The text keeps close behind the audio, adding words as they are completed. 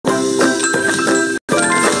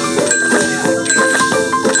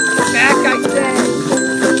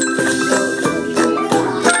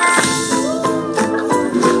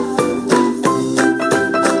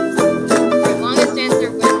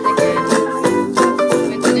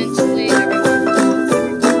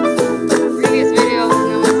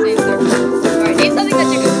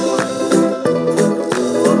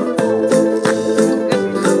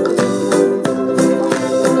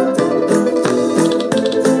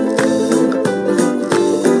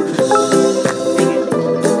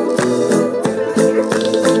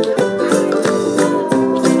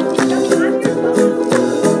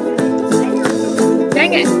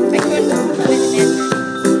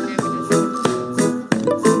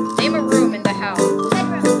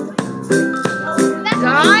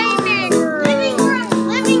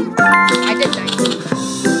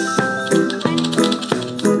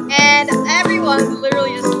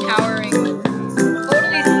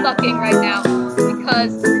sucking right now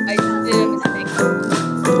because I did a mistake.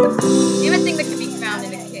 Name a thing that can be found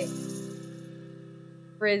in a cave.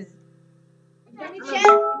 Frizz.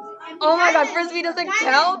 Oh my god, Frisbee doesn't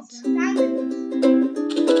count?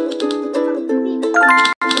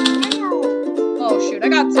 Oh shoot, I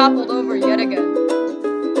got toppled over yet again.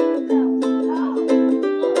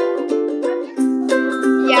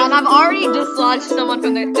 Yeah, and I've already dislodged someone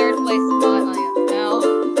from their 3rd place spot. I am now a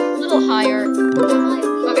little higher.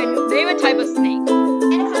 Okay, name a type of snake.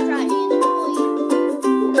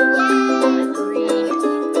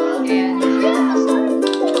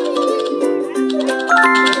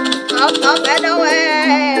 Up and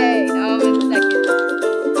away! No, in 2nd.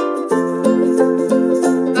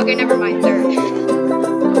 Okay, never mind, 3rd.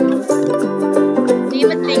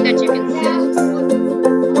 Name a thing that you can sit.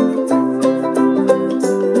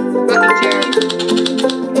 Rocking chair.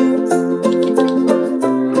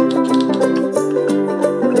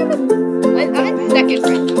 I'm in 2nd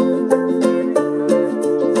right now.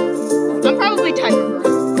 I'm probably tied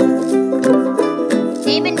reverse.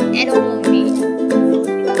 Name an edible meat.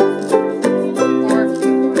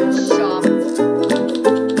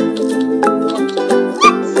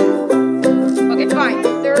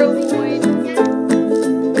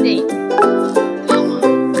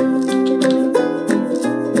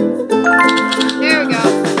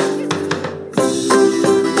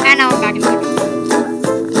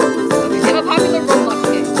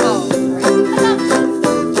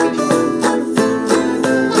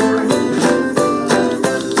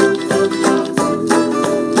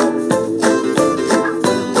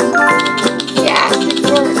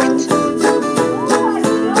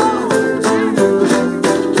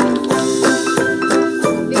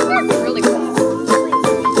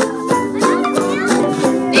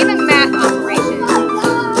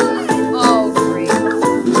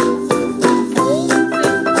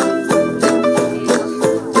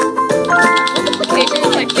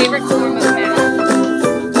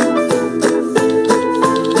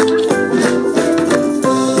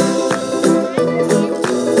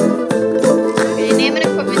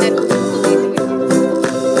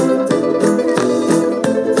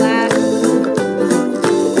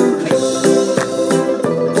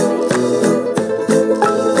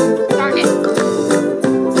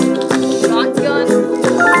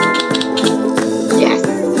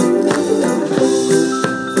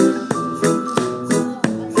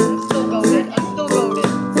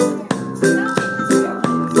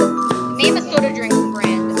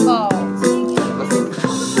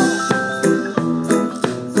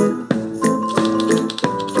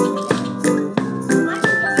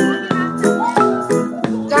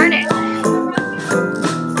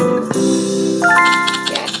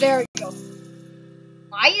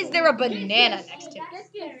 Banana next to it.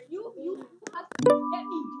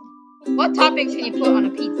 What toppings can you put on a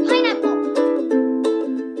pizza? Pineapple.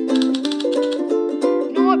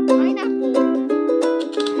 You know what? Pineapple.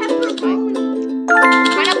 Pineapple is better.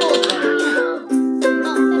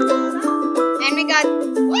 And we got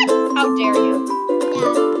what? How dare you?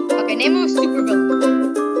 Yeah. Okay, name a super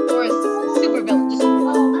villain. Or a super villain. Just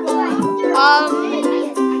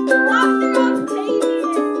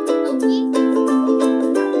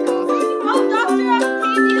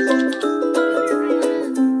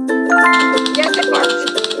Yes, it worked.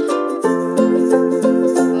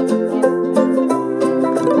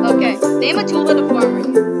 Okay, name a tool of the farmer.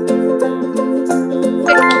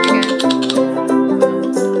 Pitchfork again.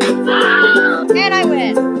 And I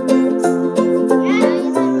win.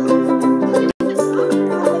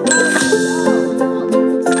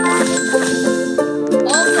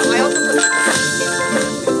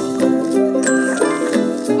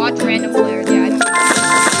 Watch random players. Yeah, I don't know.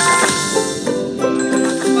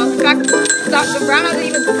 Well, in fact, the round hasn't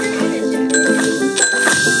even started yet.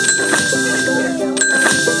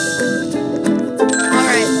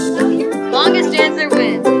 Alright. Longest answer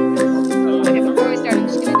wins. Okay, before we start, I'm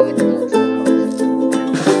just gonna do it slow.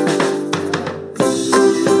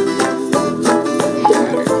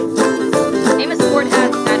 Name a sport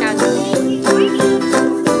that has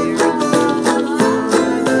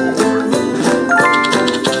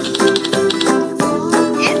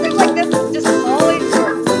answers like this just always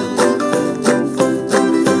work.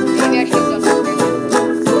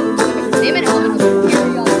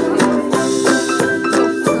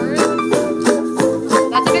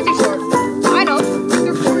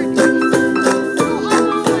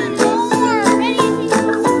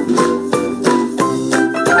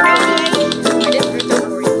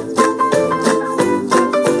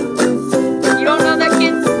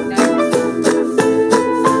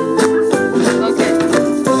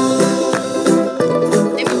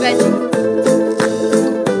 guys eat?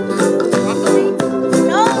 Broccoli?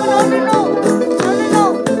 No.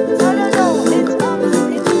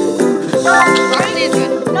 It's Broccoli is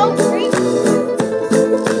good. no green.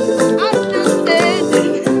 I'm stupid.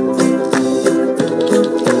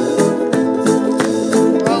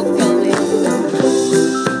 Broccoli.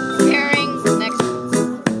 Preparing the next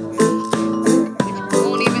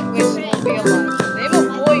which won't be alive. Name a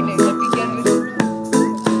boy name that begins with.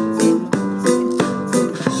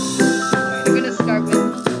 I'm gonna start with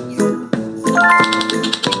you.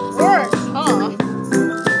 Works, huh?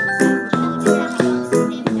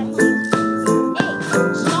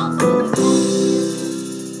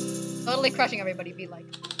 Totally crushing everybody, be like.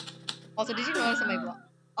 Also, did you notice on my blog?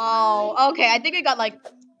 Oh, okay. I think we got like,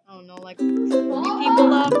 I don't know, like 3 people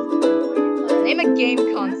left. Name a game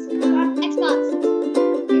console. Xbox.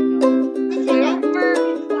 Super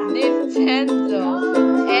Nintendo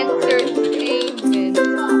Entertainment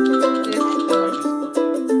System.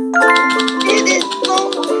 It is so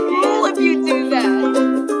cool if you do that.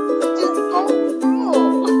 Just so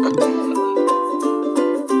cool.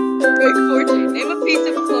 Greg 14. Name a piece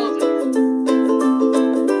of clothing.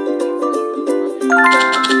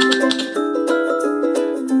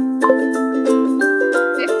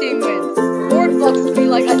 15 wins. 4 bucks would be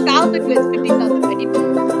like 1,000 wins, 50,000. I need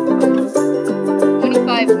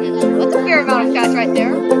 25 wins. That's a fair amount of cash right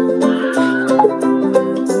there.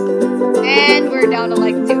 And we're down to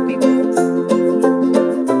like 2 people.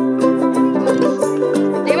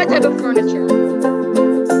 Name a type of furniture.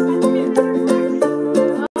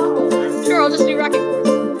 Sure, I'll just do rocking horse.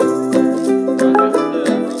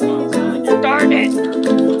 Darn it!